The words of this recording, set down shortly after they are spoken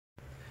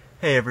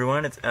Hey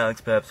everyone, it's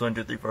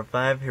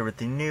AlexPeps12345 here with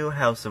the new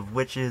House of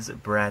Witches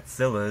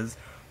Bratzillaz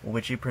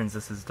Witchy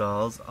Princesses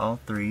dolls, all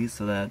three.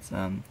 So that's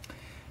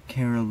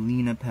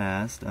Carolina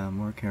Paat,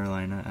 or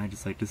Carolina, I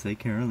just like to say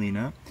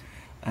Carolina,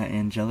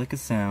 Angelica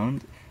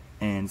Sound,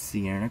 and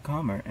Siernna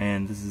Calmer.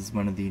 And this is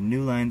one of the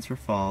new lines for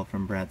fall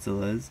from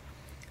Bratzillaz.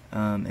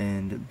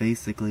 And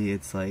basically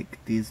it's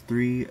like these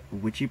three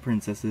witchy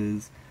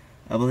princesses.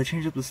 Well, they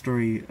changed up the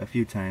story a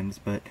few times,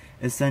 but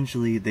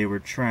essentially they were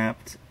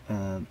trapped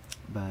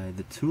by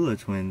the Tula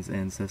twins'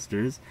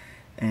 ancestors,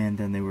 and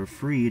then they were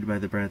freed by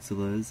the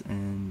Bratzillaz,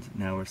 and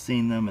now we're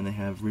seeing them, and they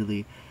have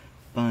really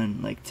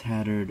fun, like,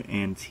 tattered,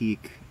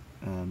 antique,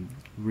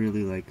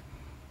 really, like,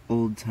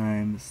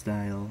 old-time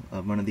style.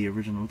 One of the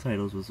original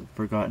titles was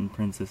Forgotten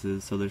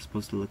Princesses, so they're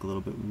supposed to look a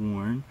little bit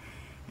worn,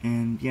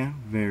 and yeah,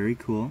 very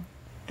cool.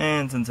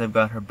 And since I've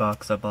got her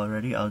box up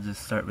already, I'll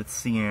just start with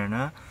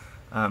Siernna.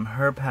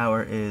 Her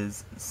power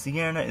is,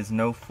 Siernna is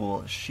no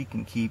fool. She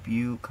can keep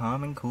you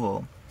calm and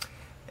cool.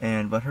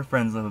 And what her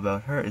friends love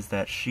about her is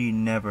that she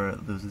never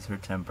loses her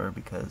temper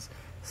because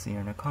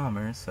Siernna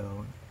Calmer,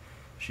 so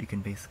she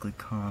can basically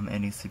calm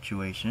any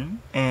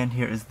situation. And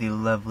here is the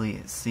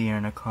lovely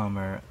Siernna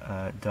Calmer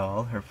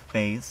doll, her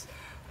face.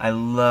 I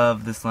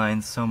love this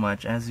line so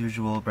much. As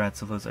usual,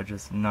 Bratzillaz are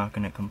just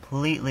knocking it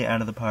completely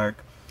out of the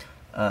park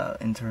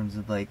in terms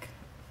of like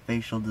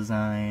facial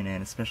design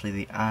and especially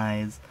the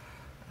eyes.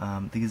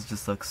 These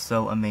just look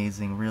so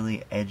amazing,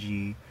 really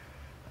edgy.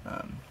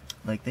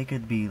 Like they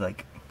could be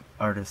like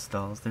artist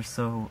dolls. They're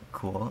so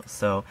cool.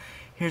 So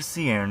here's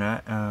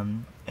Siernna,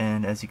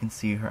 and as you can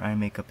see, her eye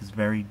makeup is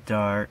very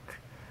dark,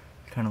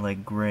 kind of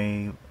like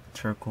gray,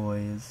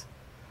 turquoise,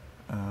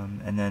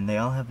 and then they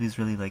all have these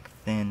really like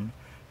thin,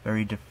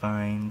 very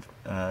defined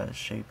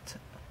shaped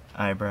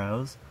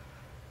eyebrows.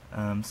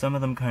 Some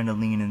of them kind of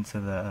lean into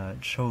the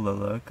chola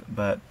look,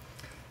 but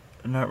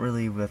not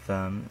really with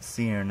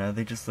Siernna.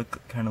 They just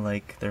look kind of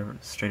like they're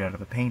straight out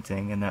of a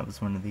painting, and that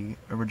was one of the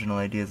original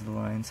ideas of the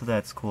line, so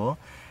that's cool.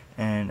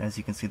 And as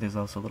you can see, there's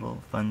also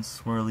little fun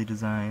swirly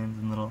designs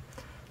and little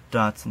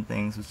dots and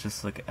things, which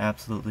just look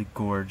absolutely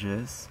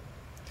gorgeous.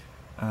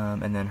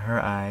 And then her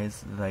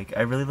eyes, like,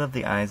 I really love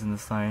the eyes in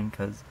this line,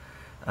 because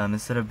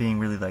instead of being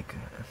really like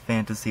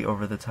fantasy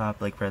over the top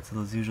like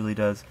Bratzillaz usually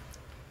does,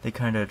 they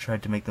kind of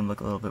tried to make them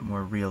look a little bit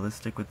more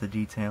realistic with the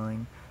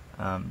detailing.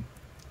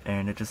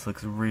 And it just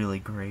looks really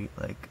great.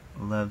 Like,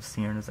 love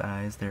Siernna's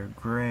eyes. They're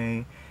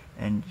gray,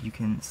 and you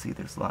can see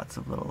there's lots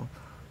of little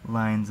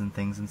lines and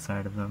things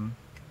inside of them,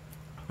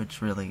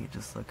 which really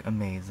just look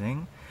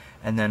amazing.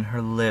 And then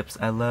her lips,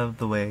 I love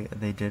the way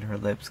they did her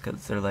lips,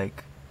 because they're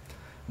like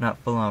not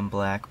full on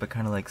black, but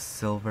kind of like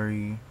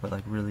silvery, but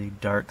like really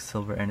dark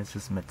silver, and it's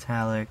just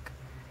metallic,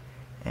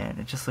 and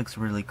it just looks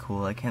really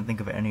cool. I can't think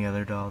of any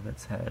other doll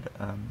that's had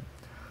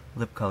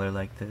lip color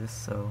like this,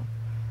 so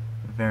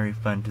very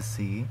fun to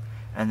see.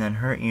 And then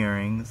her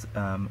earrings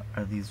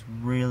are these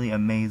really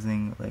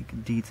amazing,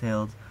 like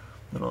detailed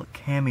little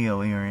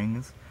cameo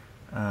earrings.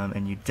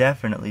 And you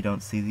definitely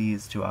don't see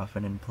these too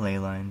often in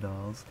Playline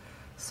dolls,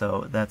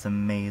 so that's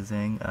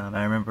amazing.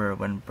 I remember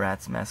when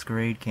Bratz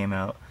Masquerade came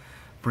out,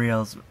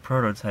 Brielle's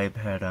prototype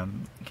had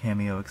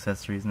cameo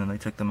accessories, and then they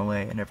took them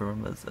away, and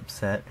everyone was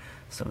upset.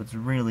 So it's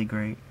really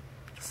great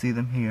to see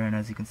them here, and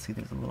as you can see,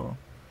 there's a little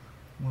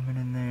woman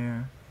in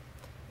there,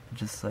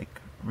 just like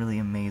really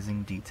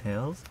amazing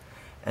details.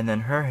 And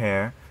then her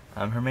hair,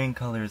 her main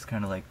color is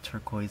kind of like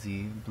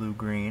turquoisey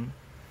blue-green.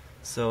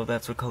 So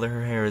that's what color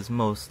her hair is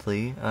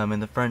mostly. In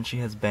the front she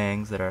has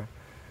bangs that are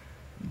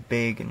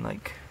big and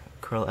like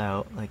curl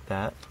out like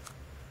that.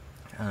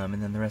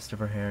 And then the rest of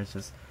her hair is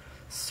just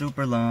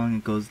super long.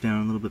 It goes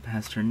down a little bit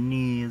past her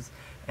knees.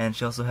 And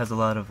she also has a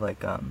lot of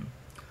like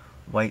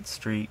white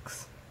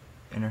streaks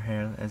in her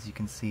hair, as you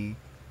can see,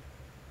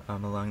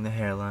 along the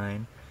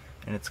hairline.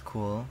 And it's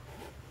cool.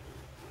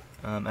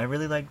 I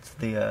really liked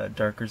the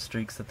darker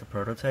streaks that the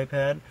prototype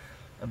had,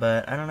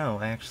 but I don't know,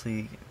 I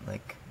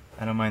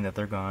don't mind that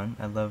they're gone.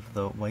 I love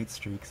the white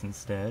streaks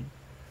instead.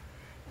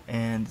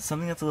 And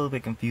something that's a little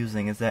bit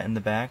confusing is that in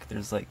the back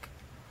there's like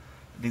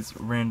these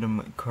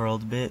random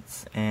curled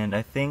bits, and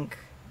I think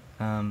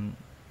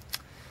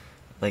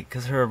like,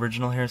 cause her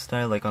original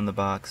hairstyle, like on the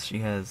box, she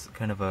has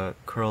kind of a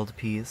curled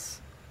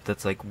piece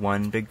that's like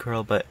one big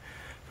curl, but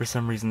for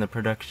some reason the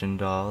production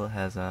doll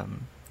has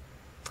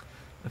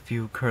a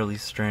few curly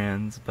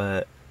strands,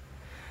 but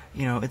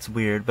you know, it's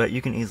weird, but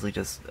you can easily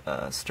just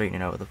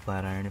straighten it out with a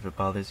flat iron if it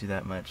bothers you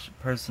that much.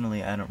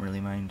 Personally, I don't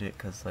really mind it,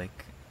 because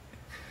like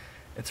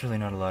it's really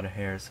not a lot of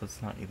hair, so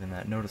it's not even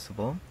that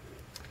noticeable.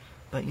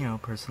 But you know,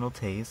 personal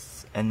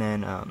tastes. And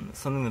then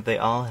something that they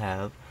all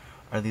have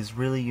are these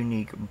really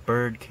unique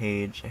bird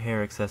cage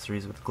hair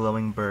accessories with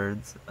glowing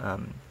birds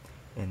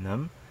in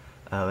them,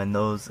 and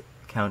those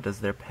count as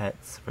their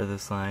pets for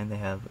this line. They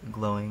have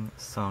glowing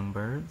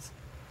songbirds.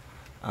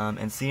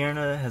 And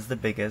Siernna has the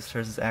biggest.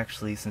 Hers is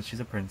actually, since she's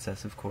a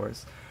princess, of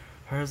course,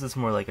 hers is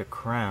more like a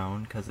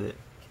crown, because it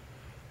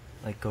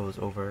like goes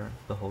over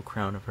the whole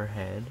crown of her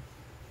head.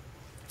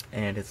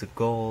 and it's a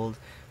gold.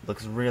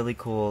 Looks really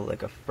cool,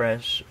 like a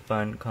fresh,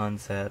 fun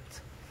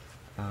concept.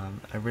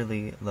 I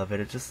really love it.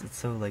 It's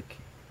so like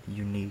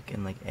unique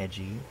and like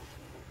edgy.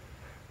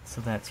 So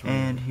that's really...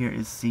 And here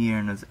is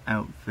Siernna's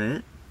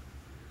outfit.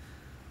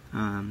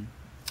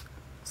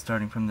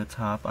 Starting from the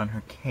top on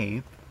her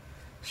cape,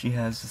 she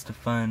has just a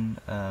fun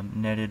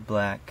netted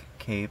black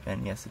cape,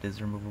 and yes, it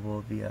is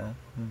removable via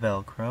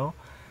Velcro.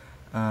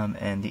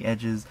 And the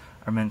edges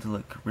are meant to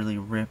look really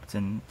ripped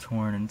and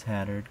torn and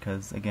tattered,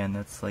 because again,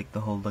 that's like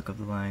the whole look of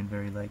the line,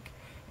 very like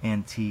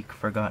antique,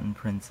 forgotten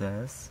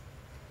princess.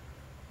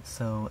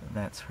 So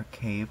that's her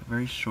cape,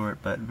 very short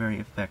but very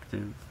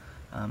effective.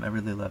 I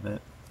really love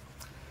it.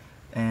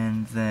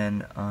 And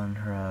then on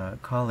her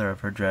collar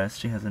of her dress,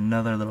 she has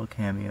another little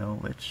cameo,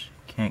 which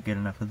can't get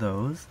enough of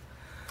those.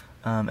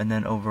 And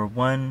then over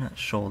one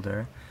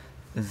shoulder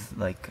is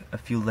like a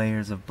few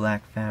layers of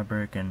black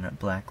fabric and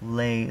black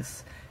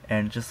lace,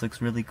 and it just looks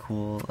really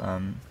cool,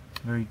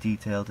 very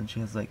detailed, and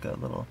she has like a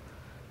little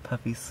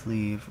puffy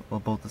sleeve. Well,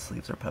 both the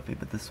sleeves are puffy,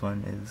 but this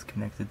one is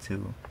connected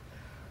to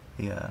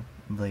the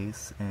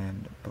lace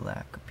and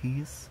black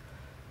piece.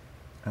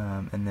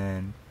 And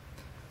then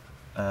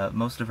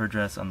most of her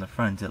dress, on the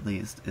front at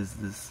least, is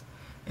this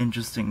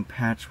interesting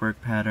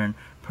patchwork pattern.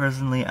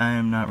 Personally, I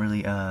am not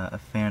really a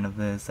fan of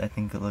this. I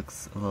think it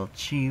looks a little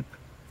cheap.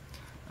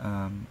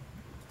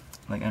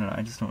 Like, I don't know,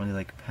 I just don't really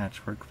like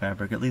patchwork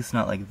fabric, at least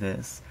not like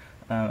this.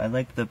 I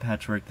liked the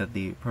patchwork that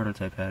the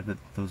prototype had, but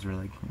those were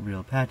like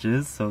real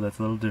patches, so that's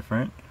a little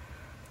different.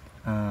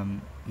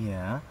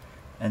 Yeah.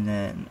 And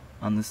then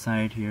on the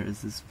side here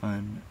is this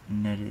fun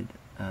netted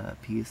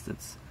piece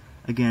that's,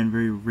 again,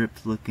 very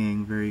ripped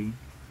looking, very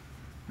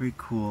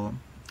cool.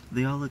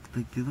 They all look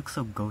like, they look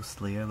so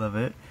ghostly. I love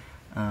it.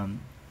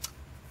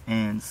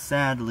 And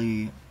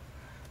sadly,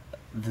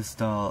 this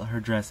doll, her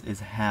dress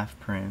is half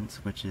print,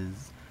 which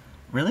is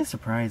really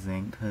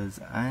surprising, because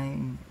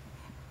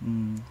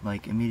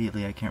like,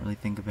 immediately I can't really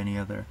think of any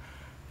other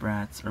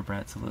Bratz or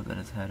Bratzilla that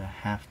has had a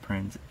half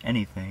print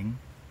anything.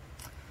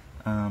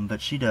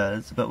 But she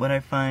does. But what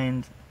I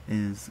find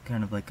is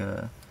kind of like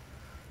a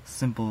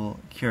simple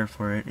cure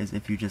for it is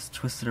if you just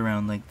twist it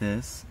around like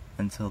this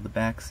until the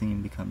back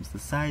seam becomes the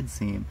side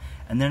seam,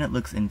 and then it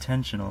looks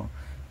intentional,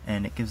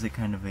 and it gives it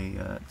kind of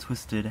a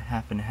twisted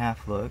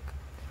half-and-half look.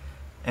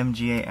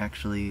 MGA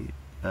actually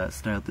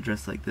styled the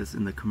dress like this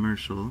in the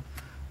commercial,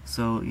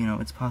 so, you know,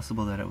 it's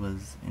possible that it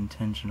was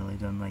intentionally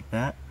done like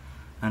that.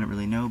 I don't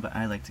really know, but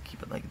I like to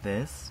keep it like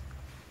this.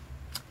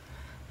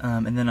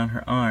 And then on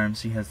her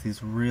arms, she has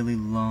these really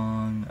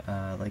long,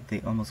 like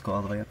they almost go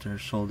all the way up to her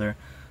shoulder,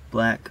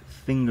 black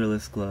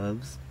fingerless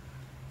gloves,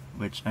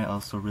 which I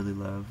also really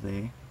love.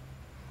 They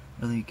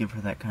really give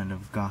her that kind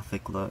of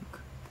gothic look.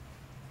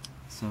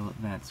 So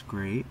that's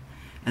great.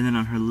 And then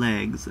on her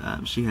legs,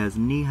 she has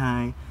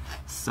knee-high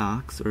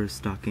socks or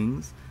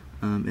stockings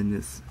in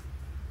this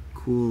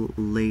cool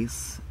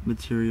lace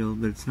material,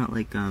 but it's not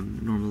like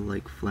normal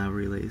like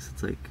flowery lace.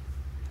 It's like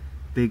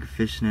big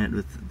fishnet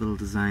with little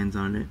designs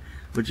on it,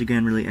 which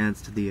again really adds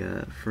to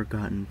the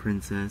forgotten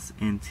princess,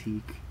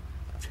 antique,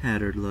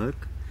 tattered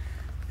look.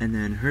 And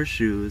then her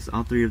shoes,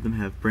 all three of them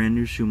have brand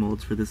new shoe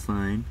molds for this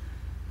line,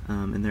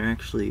 and they're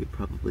actually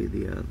probably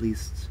the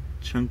least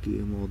chunky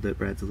mold that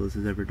Bratzillaz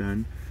has ever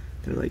done.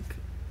 They're like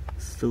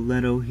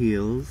stiletto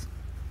heels,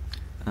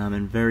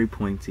 and very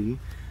pointy.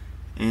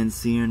 And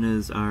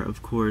Siernna's are,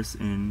 of course,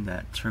 in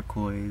that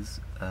turquoise,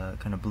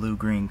 kind of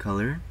blue-green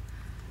color.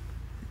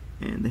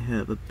 And they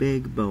have a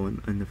big bow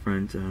in the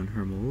front on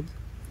her mold.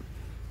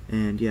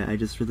 And yeah, I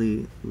just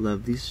really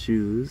love these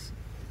shoes.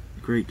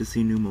 Great to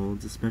see new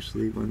molds,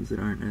 especially ones that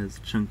aren't as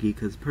chunky,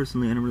 because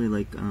personally I don't really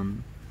like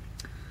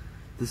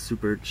the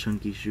super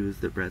chunky shoes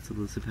that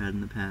Bratzillaz have had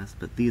in the past,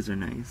 but these are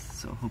nice,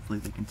 so hopefully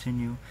they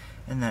continue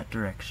in that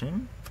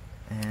direction.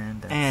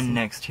 And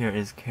next here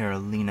is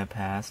Carolina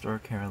Paat, or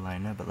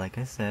Carolina, but like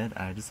I said,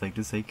 I just like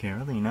to say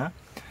Carolina.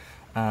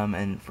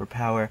 And for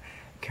power,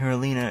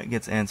 Carolina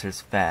gets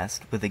answers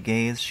fast. With a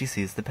gaze, she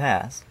sees the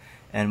past.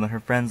 And what her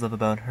friends love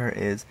about her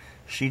is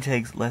she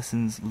takes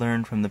lessons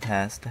learned from the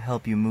past to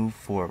help you move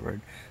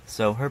forward.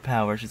 So her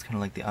power, she's kind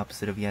of like the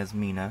opposite of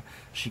Yasmina.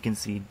 She can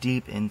see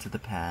deep into the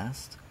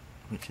past,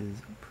 which is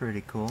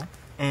pretty cool.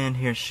 And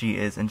here she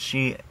is, and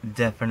she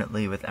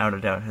definitely, without a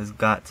doubt, has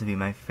got to be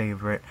my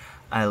favorite.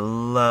 I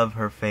love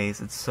her face.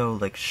 It's so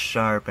like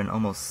sharp and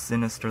almost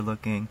sinister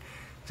looking.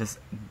 Just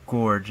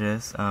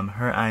gorgeous.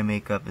 Her eye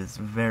makeup is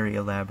very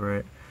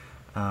elaborate.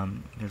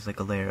 There's like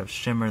a layer of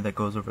shimmer that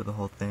goes over the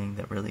whole thing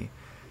that really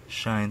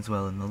shines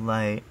well in the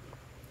light,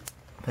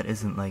 but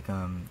isn't like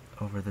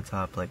over the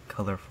top, like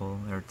colorful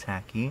or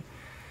tacky.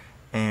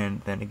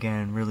 And then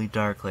again, really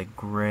dark, like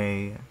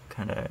gray,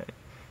 kind of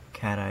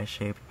cat eye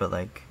shaped, but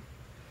like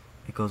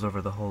it goes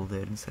over the whole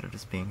lid instead of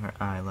just being her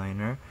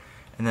eyeliner.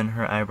 And then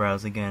her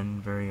eyebrows,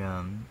 again, very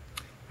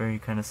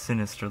kind of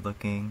sinister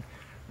looking,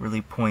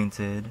 really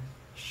pointed,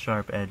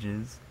 sharp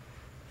edges,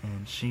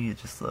 and she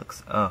just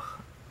looks, ugh,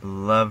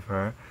 love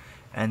her.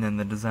 And then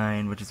the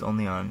design, which is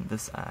only on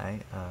this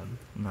eye,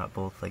 not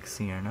both like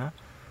Siernna.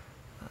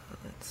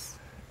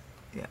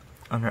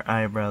 on her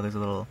eyebrow there's a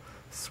little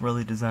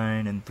swirly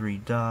design and 3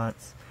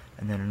 dots,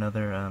 and then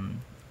another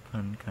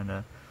fun kind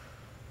of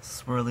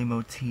swirly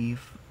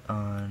motif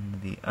on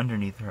the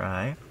underneath her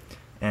eye,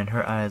 and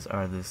her eyes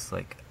are this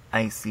like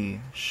icy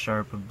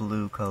sharp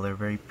blue color,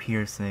 very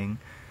piercing,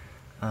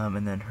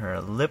 and then her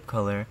lip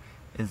color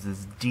is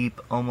this deep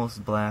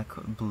almost black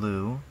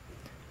blue,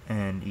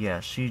 and yeah,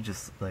 she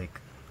just like,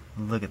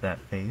 look at that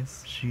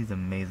face, she's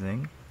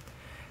amazing.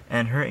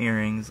 And her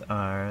earrings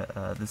are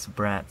this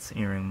Bratz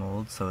earring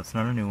mold, so it's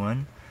not a new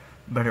one,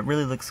 but it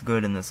really looks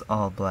good in this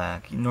all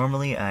black.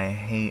 Normally I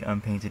hate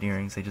unpainted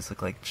earrings, they just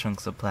look like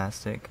chunks of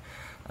plastic,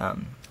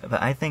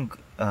 but I think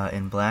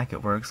in black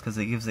it works because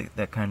it gives it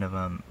that kind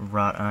of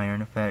wrought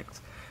iron effect,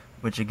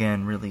 which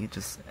again really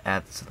just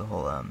adds to the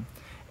whole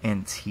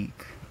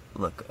antique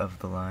look of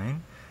the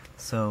line,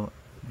 so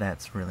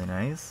that's really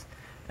nice.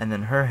 And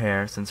then her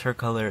hair, since her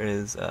color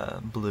is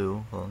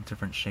blue, well,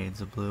 different shades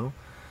of blue,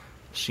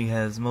 she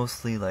has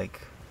mostly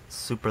like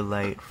super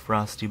light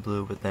frosty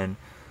blue, but then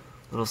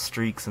little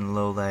streaks and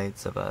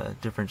lowlights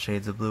of different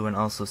shades of blue, and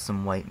also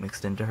some white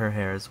mixed into her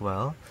hair as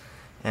well.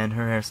 And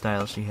her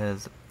hairstyle, she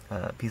has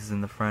pieces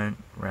in the front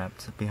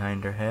wrapped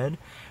behind her head,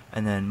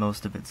 and then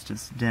most of it's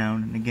just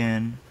down, and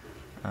again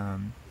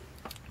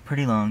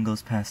pretty long,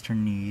 goes past her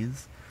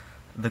knees.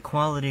 The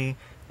quality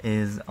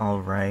is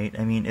alright.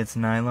 I mean, it's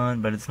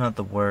nylon, but it's not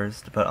the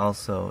worst, but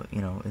also,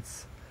 you know,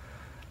 it's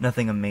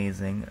nothing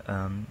amazing.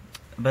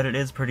 But it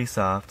is pretty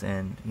soft,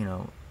 and, you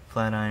know,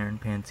 flat iron,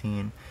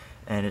 Pantene,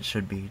 and it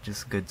should be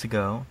just good to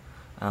go.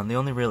 The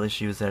only real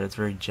issue is that it's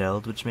very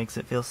gelled, which makes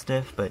it feel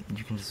stiff, but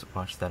you can just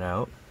wash that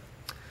out.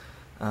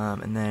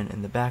 And then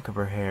in the back of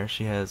her hair,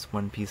 she has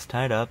one piece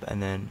tied up,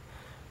 and then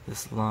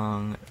this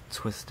long,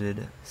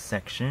 twisted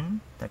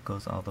section that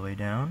goes all the way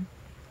down.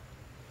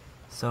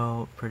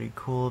 So, pretty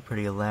cool,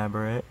 pretty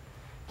elaborate.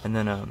 And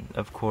then,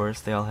 of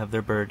course, they all have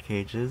their bird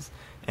cages,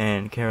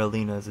 and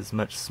Carolina's is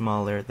much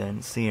smaller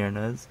than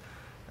Siernna's,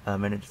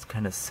 and it just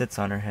kind of sits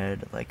on her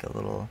head like a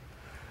little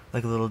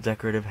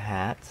decorative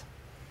hat.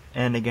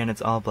 And again,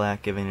 it's all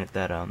black, giving it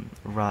that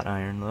wrought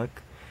iron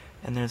look.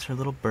 And there's her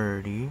little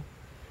birdie,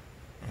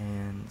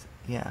 and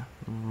yeah,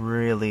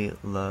 really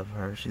love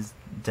her. She's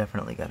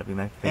definitely got to be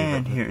my favorite.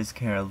 And here is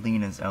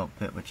Carolina's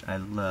outfit, which I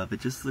love. It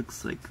just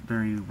looks like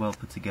very well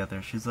put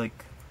together. She's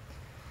like,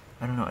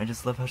 I don't know, I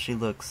just love how she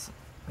looks,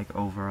 like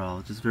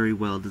overall, just very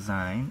well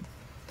designed,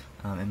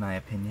 in my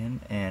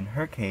opinion. And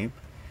her cape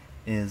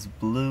is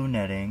blue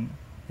netting,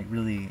 like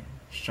really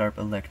sharp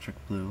electric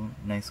blue,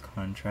 nice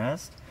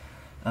contrast.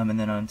 And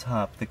then on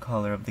top, the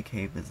collar of the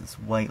cape is this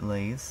white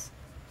lace.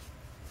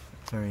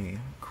 Very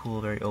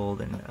cool, very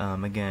old,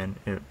 and again,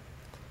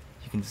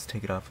 you can just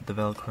take it off with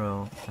the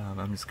Velcro.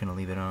 I'm just gonna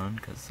leave it on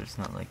because there's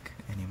not like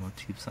any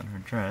motifs on her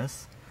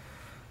dress.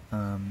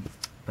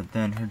 But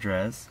then her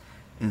dress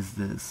is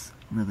this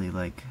really,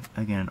 like,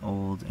 again,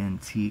 old,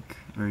 antique,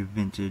 very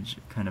vintage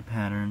kind of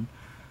pattern,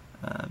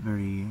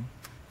 very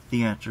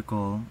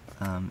theatrical,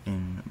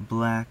 in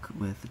black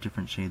with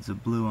different shades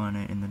of blue on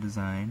it in the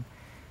design.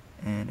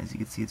 And as you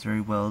can see, it's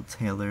very well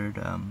tailored,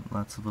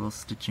 lots of little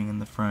stitching in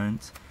the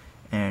front,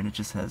 and it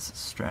just has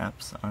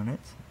straps on it.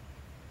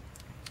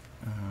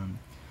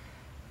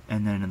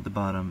 And then at the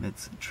bottom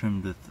it's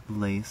trimmed with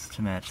lace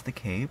to match the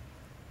cape.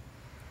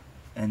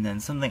 And then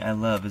something I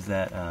love is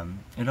that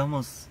it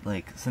almost,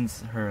 like,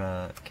 since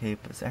her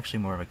cape is actually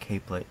more of a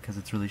capelet because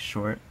it's really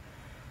short,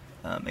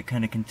 it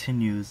kind of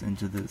continues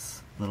into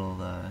this little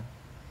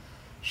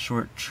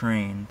short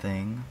train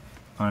thing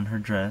on her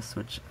dress,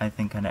 which I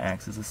think kind of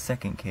acts as a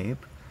second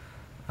cape.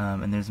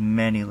 And there's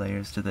many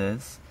layers to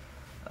this.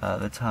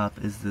 The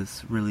top is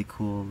this really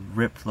cool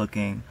ripped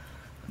looking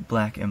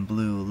black and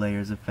blue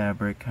layers of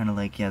fabric, kind of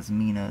like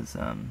Yasmina's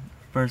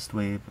first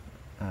wave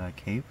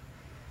cape.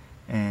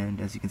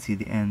 And as you can see,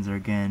 the ends are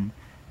again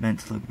meant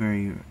to look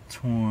very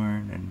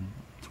torn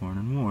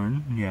and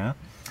worn, yeah.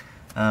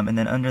 And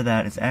then under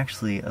that is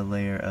actually a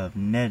layer of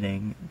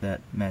netting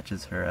that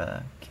matches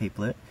her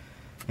capelet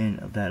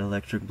in that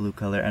electric blue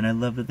color. And I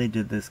love that they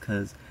did this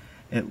because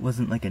it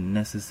wasn't like a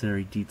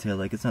necessary detail,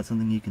 like it's not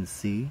something you can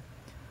see,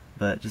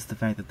 but just the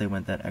fact that they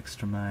went that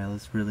extra mile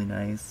is really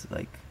nice.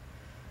 Like,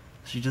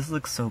 she just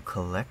looks so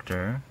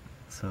collector,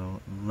 so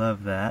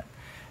love that.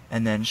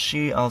 And then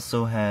she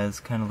also has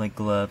kind of like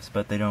gloves,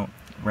 but they don't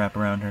wrap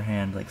around her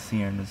hand like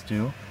Siernna's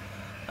do.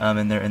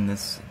 And they're in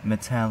this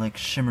metallic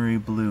shimmery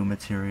blue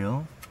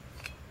material.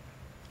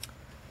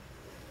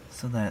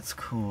 So that's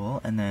cool.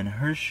 And then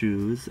her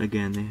shoes,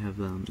 again, they have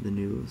the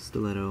new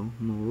stiletto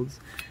molds,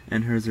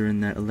 and hers are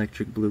in that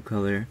electric blue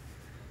color.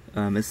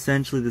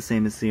 Essentially the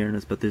same as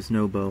Siernna's, but there's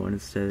no bow, and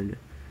instead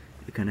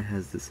it kind of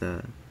has this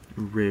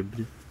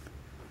ribbed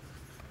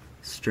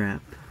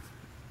strap.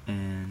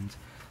 And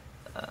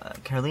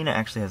Carolina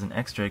actually has an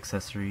extra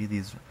accessory,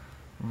 these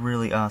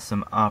really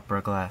awesome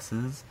opera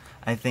glasses.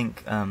 I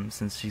think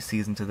since she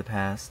sees into the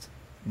past,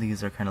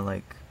 these are kind of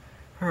like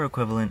her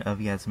equivalent of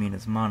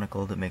Yasmina's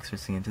monocle that makes her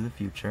see into the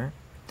future.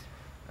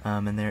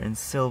 And they're in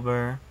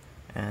silver,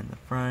 and the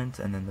front,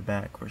 and then the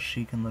back where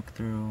she can look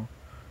through.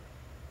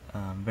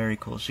 Very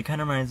cool. She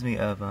kind of reminds me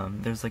of,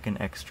 there's like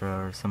an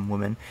extra or some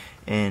woman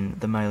in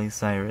the Miley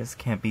Cyrus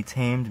Can't Be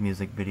Tamed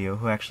music video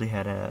who actually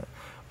had a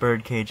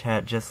birdcage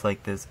hat just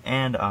like this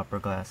and opera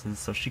glasses,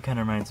 so she kind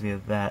of reminds me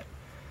of that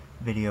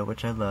video,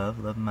 which I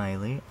love. Love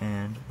Miley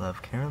and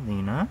love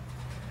Carolina.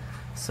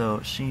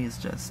 So she's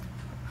just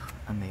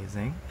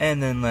amazing.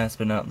 And then last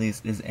but not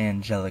least is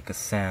Angelica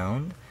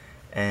Sound.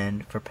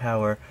 And for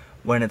power,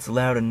 when it's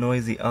loud and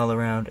noisy all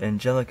around,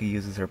 Angelica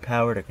uses her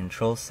power to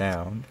control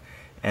sound.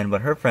 And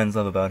what her friends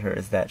love about her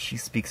is that she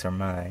speaks her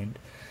mind.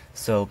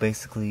 So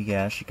basically,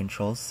 yeah, she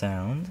controls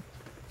sound.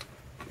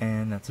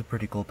 And that's a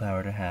pretty cool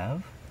power to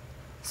have.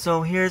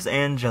 So here's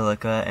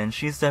Angelica, and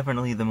she's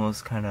definitely the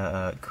most kind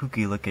of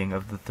kooky looking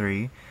of the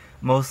three.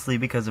 Mostly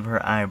because of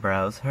her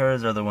eyebrows.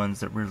 Hers are the ones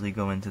that really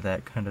go into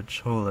that kind of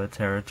chola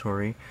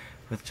territory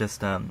with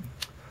just a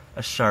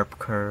sharp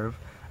curve.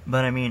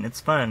 But I mean, it's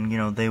fun, you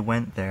know, they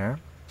went there,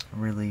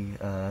 really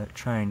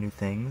trying new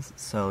things,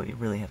 so you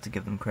really have to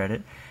give them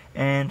credit.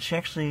 And she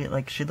actually,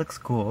 like, she looks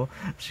cool.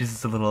 She's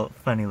just a little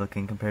funny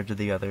looking compared to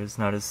the others,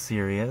 not as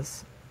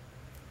serious.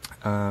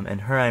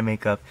 And her eye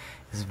makeup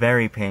is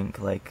very pink,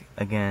 like,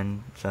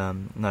 again,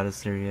 not as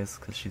serious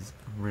because she's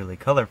really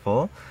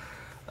colorful.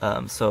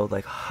 So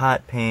like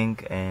hot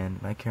pink,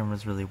 and my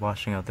camera's really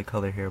washing out the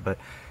color here, but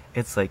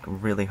it's like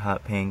really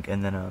hot pink,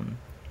 and then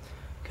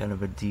kind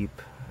of a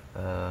deep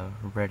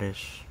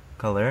reddish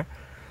color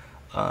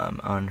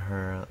on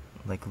her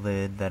like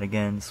lid that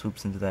again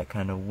swoops into that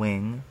kind of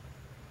wing.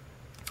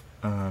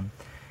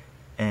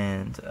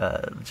 And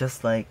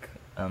just like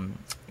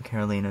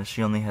Carolina,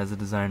 she only has a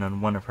design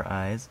on one of her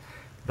eyes,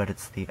 but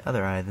it's the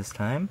other eye this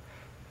time.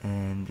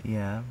 And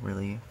yeah,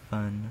 really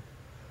fun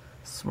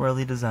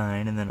swirly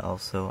design, and then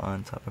also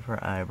on top of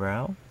her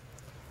eyebrow.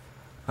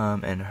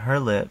 And her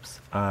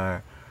lips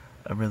are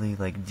really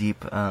like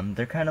deep,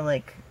 they're kind of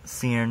like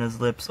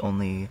Sienna's lips,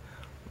 only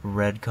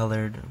red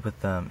colored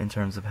with in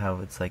terms of how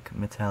it's like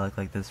metallic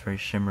like this, very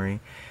shimmery.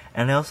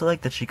 And I also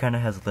like that she kind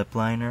of has lip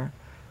liner.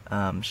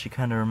 She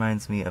kind of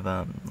reminds me of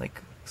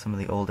like some of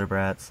the older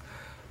brats,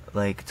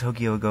 like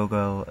Tokyo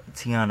Go-Go,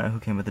 Tiana, who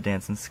came with the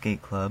Dance and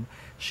Skate Club.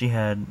 She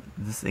had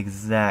this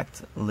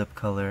exact lip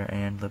color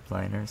and lip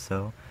liner,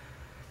 so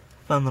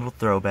fun little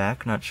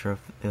throwback. Not sure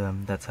if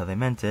that's how they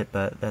meant it,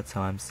 but that's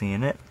how I'm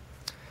seeing it.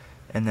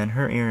 And then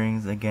her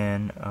earrings,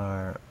 again,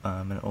 are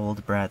an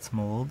old Bratz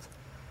mold.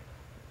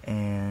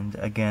 And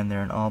again,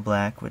 they're in all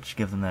black, which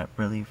gives them that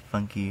really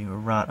funky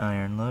wrought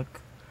iron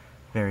look.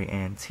 Very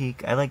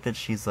antique. I like that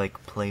she's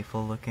like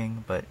playful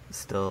looking, but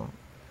still,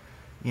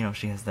 you know,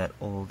 she has that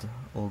old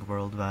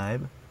world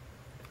vibe.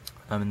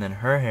 And then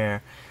her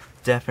hair,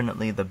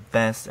 definitely the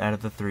best out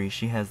of the three.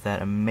 She has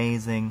that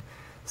amazing,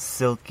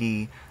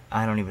 silky,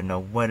 I don't even know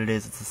what it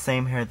is. It's the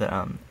same hair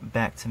that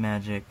Back to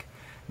Magic,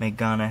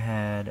 Megana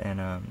had,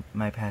 and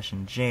My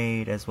Passion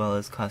Jade, as well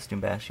as Costume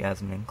Bash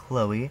Yasmin and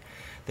Chloe.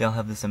 They all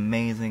have this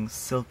amazing,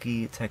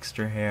 silky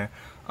texture hair.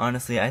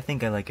 Honestly, I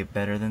think I like it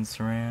better than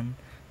Siernna.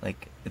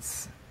 Like,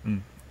 it's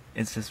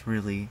just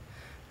really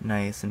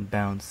nice and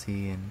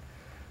bouncy, and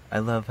I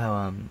love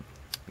how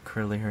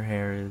curly her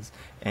hair is.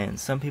 And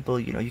some people,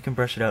 you know, you can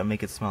brush it out and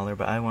make it smaller,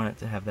 but I want it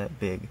to have that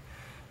big,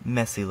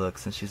 messy look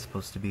since she's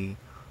supposed to be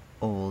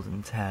old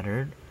and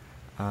tattered.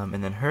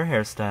 And then her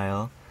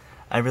hairstyle,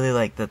 I really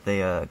like that they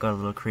got a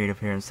little creative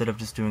here. Instead of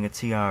just doing a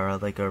tiara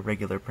like a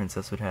regular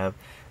princess would have,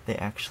 they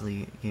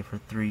actually gave her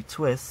 3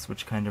 twists,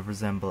 which kind of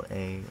resemble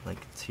a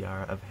like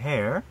tiara of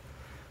hair,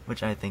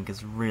 which I think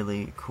is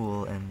really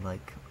cool and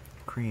like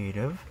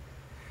creative.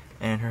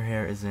 And her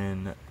hair is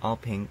in all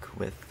pink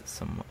with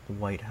some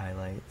white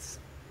highlights,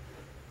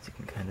 as you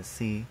can kind of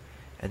see.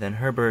 And then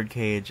her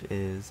birdcage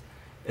is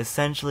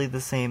essentially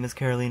the same as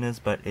Carolina's,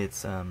 but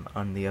it's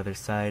on the other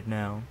side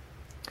now.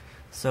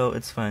 So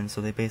it's fun. So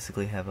they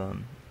basically have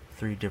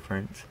 3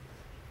 different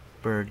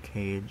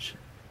birdcage,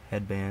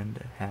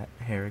 headband, hat,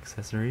 hair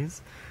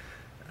accessories.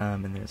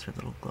 And there's her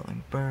little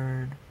glowing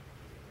bird.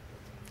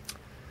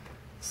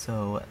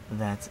 So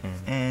that's in.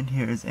 And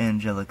here is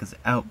Angelica's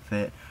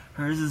outfit.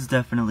 Hers is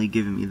definitely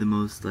giving me the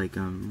most like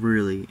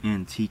really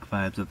antique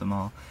vibes of them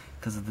all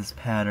because of this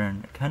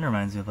pattern. It kind of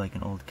reminds me of like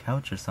an old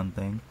couch or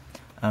something.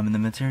 And the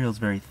material is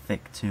very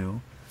thick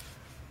too,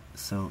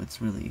 so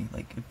it's really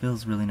like, it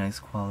feels really nice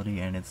quality,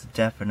 and it's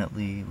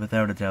definitely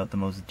without a doubt the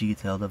most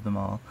detailed of them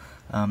all.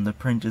 The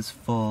print is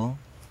full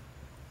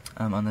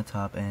on the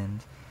top,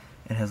 and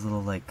it has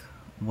little like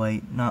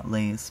white, not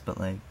lace, but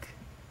like,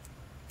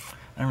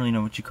 I don't really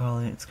know what you call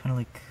it. It's kind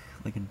of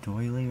like a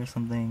doily or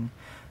something.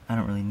 I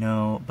don't really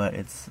know, but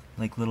it's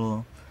like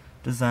little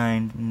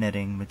designed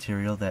netting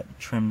material that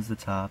trims the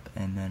top,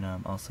 and then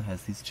also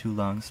has these 2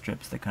 long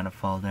strips that kind of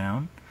fall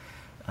down.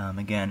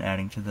 Again,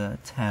 adding to the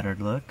tattered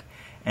look.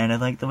 And I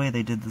like the way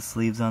they did the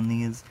sleeves on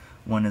these.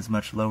 One is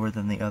much lower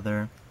than the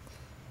other.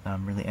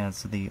 Really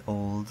adds to the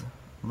old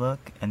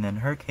look. And then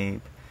her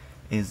cape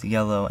is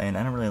yellow, and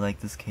I don't really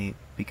like this cape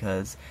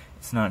because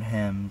it's not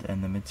hemmed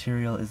and the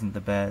material isn't the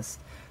best.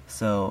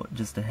 So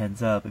just a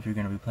heads up, if you're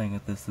going to be playing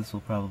with this, this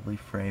will probably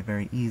fray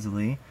very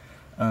easily.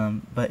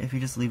 But if you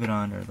just leave it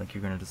on, or like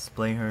you're going to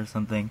display her or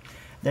something,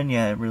 then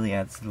yeah, it really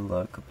adds to the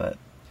look, but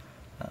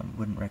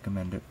wouldn't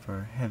recommend it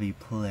for heavy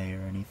play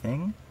or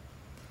anything.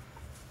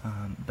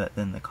 But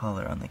then the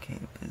collar on the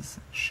cape is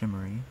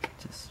shimmery,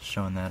 just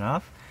showing that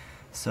off.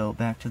 So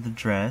back to the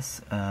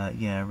dress,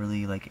 yeah,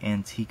 really like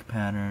antique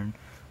pattern,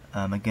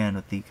 again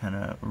with the kind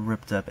of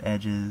ripped up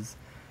edges,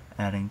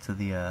 adding to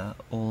the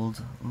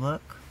old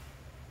look.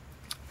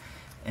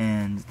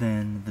 And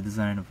then the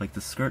design of like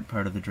the skirt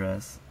part of the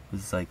dress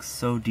was like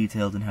so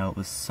detailed in how it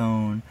was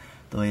sewn,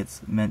 the way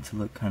it's meant to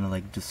look kind of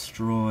like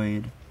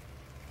destroyed,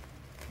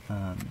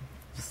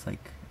 just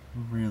like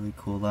really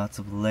cool, lots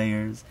of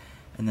layers.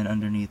 And then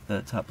underneath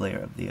the top layer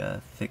of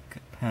the thick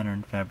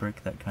patterned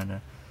fabric that kind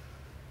of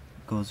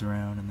goes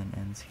around and then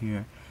ends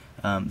here.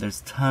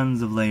 There's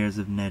tons of layers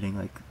of netting,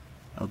 like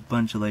a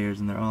bunch of layers,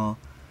 and they're all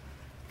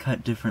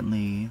cut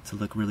differently to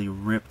look really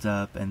ripped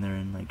up, and they're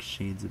in like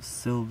shades of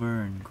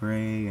silver and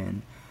gray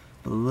and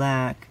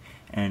black,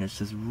 and it's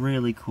just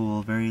really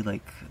cool. Very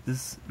like,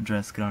 this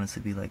dress could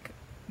honestly be like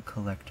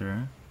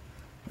collector,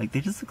 like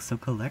they just look so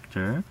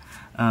collector.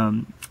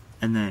 And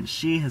then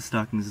she has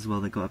stockings as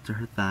well that go up to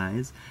her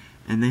thighs,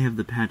 and they have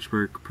the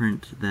patchwork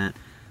print that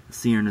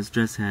Siernna's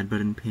dress had,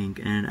 but in pink,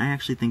 and I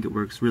actually think it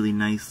works really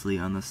nicely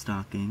on the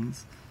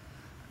stockings.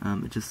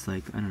 It just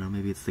like, I don't know,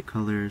 maybe it's the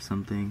color or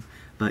something,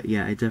 but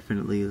yeah, I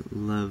definitely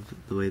love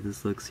the way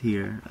this looks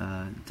here.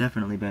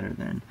 Definitely better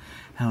than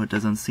how it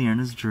does on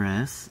Siernna's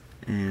dress.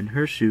 And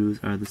her shoes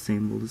are the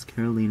same mold as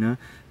Carolina,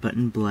 but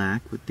in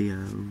black with the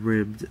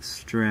ribbed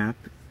strap,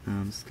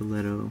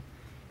 stiletto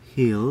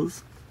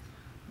heels.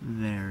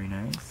 Very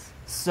nice.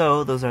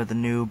 So, those are the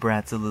new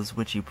Bratzillaz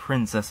Witchy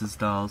Princesses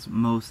dolls.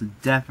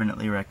 Most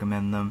definitely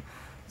recommend them.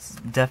 It's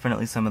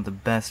definitely some of the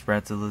best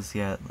Bratzillaz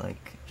yet.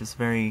 Like, just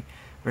very,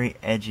 very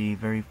edgy,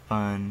 very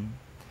fun,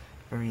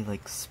 very,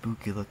 like,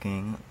 spooky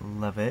looking.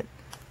 Love it.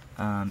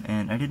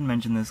 And I didn't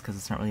mention this because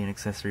it's not really an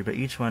accessory, but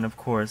each one, of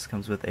course,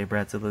 comes with a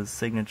Bratzillaz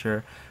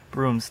signature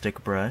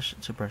broomstick brush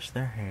to brush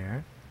their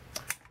hair.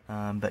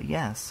 But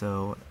yeah,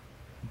 so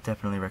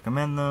definitely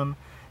recommend them.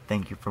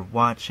 Thank you for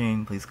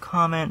watching. Please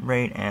comment,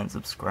 rate, and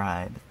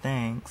subscribe.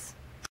 Thanks.